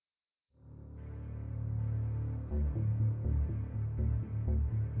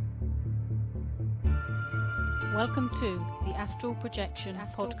Welcome to the Astral Projection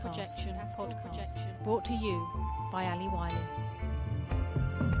Podcast, brought to you by Ali Wiley.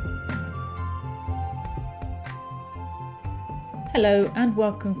 Hello and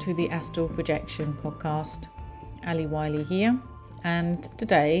welcome to the Astral Projection Podcast. Ali Wiley here, and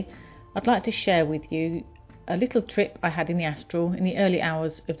today I'd like to share with you a little trip I had in the astral in the early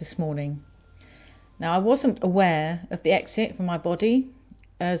hours of this morning. Now, I wasn't aware of the exit from my body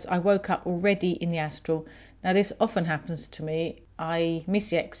as I woke up already in the astral. Now, this often happens to me. I miss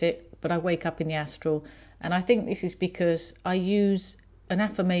the exit, but I wake up in the astral. And I think this is because I use an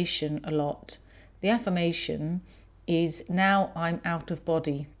affirmation a lot. The affirmation is, now I'm out of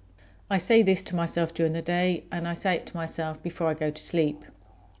body. I say this to myself during the day, and I say it to myself before I go to sleep.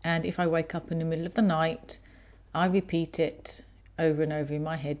 And if I wake up in the middle of the night, I repeat it over and over in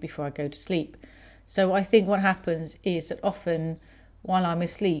my head before I go to sleep. So I think what happens is that often while I'm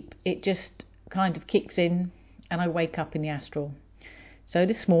asleep, it just kind of kicks in and I wake up in the astral. So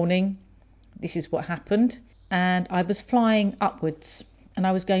this morning, this is what happened. And I was flying upwards and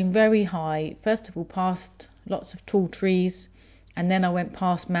I was going very high. First of all, past lots of tall trees, and then I went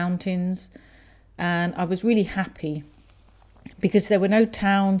past mountains, and I was really happy because there were no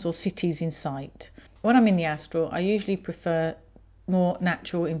towns or cities in sight. When I'm in the astral, I usually prefer more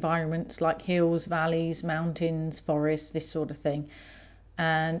natural environments like hills, valleys, mountains, forests, this sort of thing.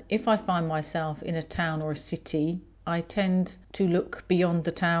 And if I find myself in a town or a city, I tend to look beyond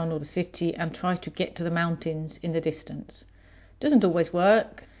the town or the city and try to get to the mountains in the distance. It doesn't always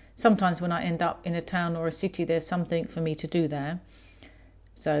work. Sometimes when I end up in a town or a city, there's something for me to do there.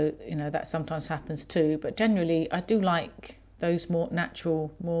 So, that sometimes happens too. But generally, I do like those more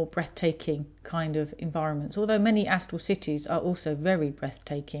natural, more breathtaking kind of environments. Although many astral cities are also very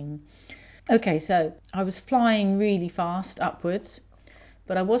breathtaking. Okay, so I was flying really fast upwards,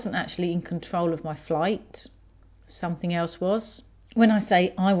 but I wasn't actually in control of my flight. Something else was. When I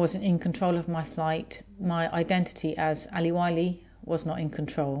say I wasn't in control of my flight, my identity as Ali Wiley was not in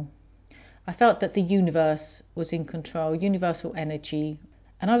control. I felt that the universe was in control, universal energy,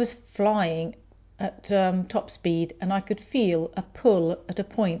 and I was flying at top speed, and I could feel a pull at a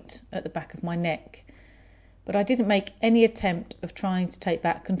point at the back of my neck. But I didn't make any attempt of trying to take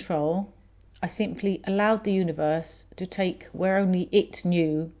back control. I simply allowed the universe to take where only it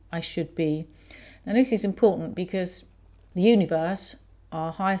knew I should be. And this is important because the universe,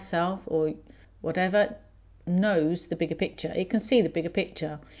 our higher self or whatever, knows the bigger picture. It can see the bigger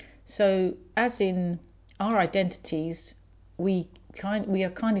picture. So as in our identities, we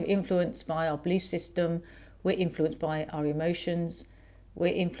are kind of influenced by our belief system, we're influenced by our emotions, we're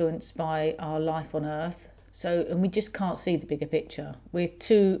influenced by our life on earth. And we just can't see the bigger picture. We're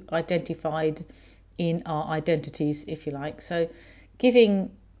too identified in our identities, if you like. So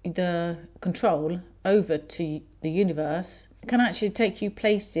giving the control over to the universe can actually take you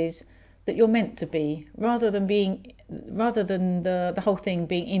places that you're meant to be, rather than the whole thing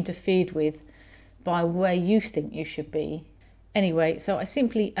being interfered with by where you think you should be. Anyway, so I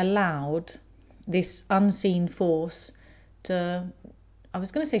simply allowed this unseen force to, I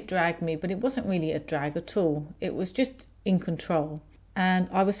was going to say drag me, but it wasn't really a drag at all. It was just in control. And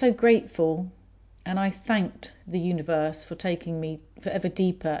I was so grateful, and I thanked the universe for taking me forever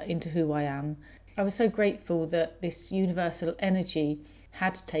deeper into who I am. I was so grateful that this universal energy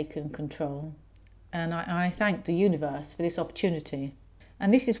had taken control. And I thanked the universe for this opportunity.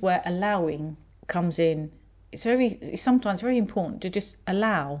 And this is where allowing comes in. It's sometimes very important to just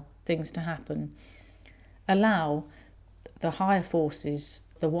allow things to happen. Allow the higher forces,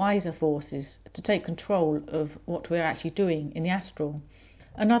 the wiser forces, to take control of what we're actually doing in the astral.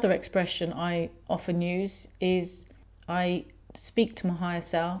 Another expression I often use is I speak to my higher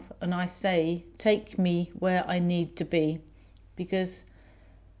self and I say, take me where I need to be, because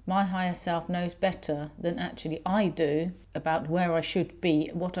my higher self knows better than actually I do about where I should be,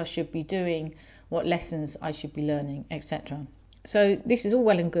 what I should be doing, what lessons I should be learning, etc. So this is all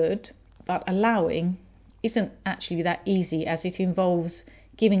well and good, but allowing isn't actually that easy, as it involves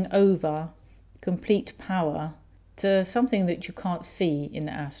giving over complete power to something that you can't see in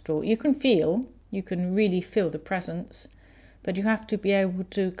the astral. You can really feel the presence, but you have to be able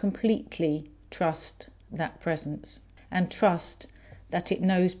to completely trust that presence and trust that it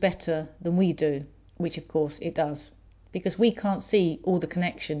knows better than we do, which of course it does, because we can't see all the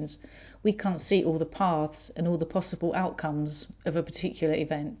connections, we can't see all the paths and all the possible outcomes of a particular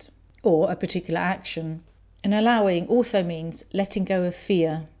event or a particular action. And allowing also means letting go of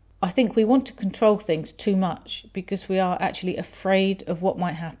fear. I think we want to control things too much because we are actually afraid of what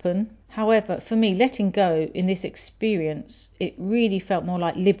might happen. However, for me, letting go in this experience, it really felt more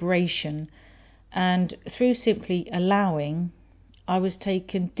like liberation And through simply allowing, I was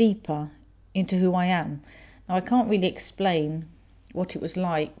taken deeper into who I am. Now, I can't really explain what it was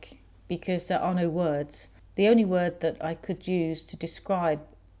like because there are no words. The only word that I could use to describe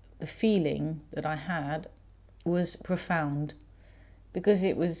the feeling that I had was profound, because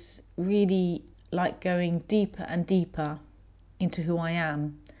it was really like going deeper and deeper into who I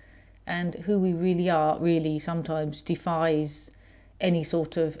am. And who we really are really sometimes defies any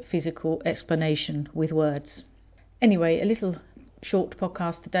sort of physical explanation with words. Anyway, a little short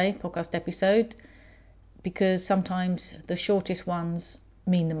podcast today, podcast episode, because sometimes the shortest ones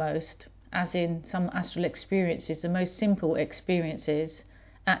mean the most. As in, some astral experiences, the most simple experiences,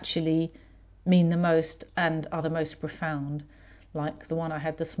 actually mean the most and are the most profound, like the one I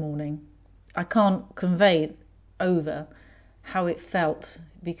had this morning. I can't convey over how it felt,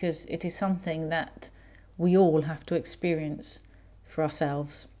 because it is something that we all have to experience for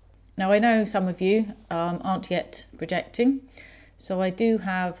ourselves. Now, I know some of you aren't yet projecting, so I do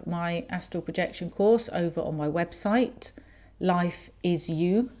have my astral projection course over on my website,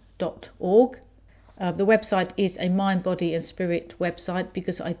 lifeisyou.org. The website is a mind, body and spirit website,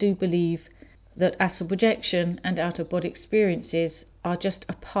 because I do believe that astral projection and out-of-body experiences are just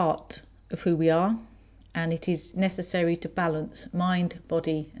a part of who we are, and it is necessary to balance mind,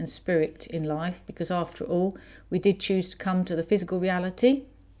 body and spirit in life, because after all, we did choose to come to the physical reality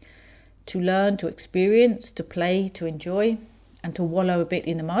to learn, to experience, to play, to enjoy, and to wallow a bit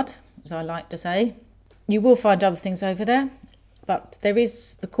in the mud, as I like to say. You will find other things over there, but there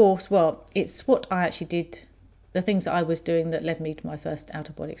is the course. Well, it's what I actually did, the things that I was doing that led me to my first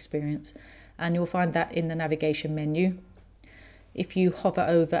out-of-body experience, and you'll find that in the navigation menu. If you hover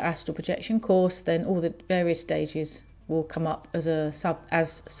over astral projection course, then all the various stages will come up as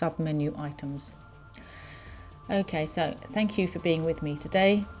sub-menu items. Okay, so thank you for being with me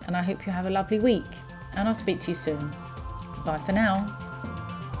today, and I hope you have a lovely week, and I'll speak to you soon. Bye for now.